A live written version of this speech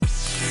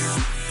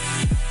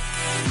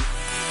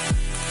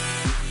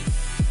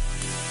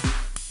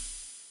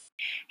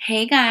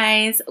Hey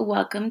guys,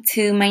 welcome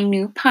to my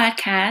new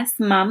podcast,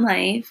 Mom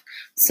Life.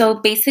 So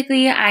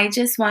basically, I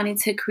just wanted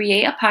to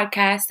create a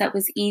podcast that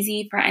was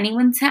easy for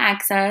anyone to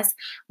access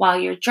while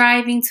you're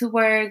driving to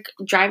work,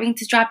 driving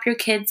to drop your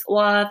kids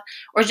off,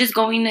 or just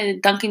going to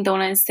Dunkin'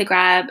 Donuts to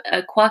grab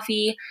a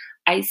coffee,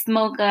 iced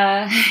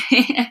mocha.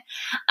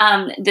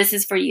 This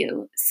is for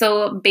you.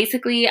 So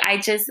basically, I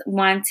just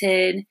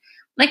wanted,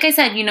 like I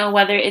said,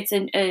 whether it's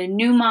a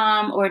new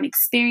mom or an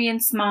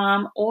experienced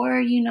mom or,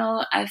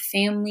 a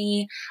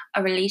family,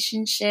 a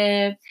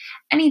relationship,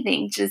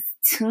 anything, just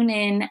tune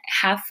in,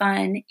 have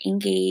fun,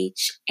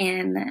 engage,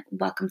 and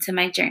welcome to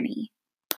my journey.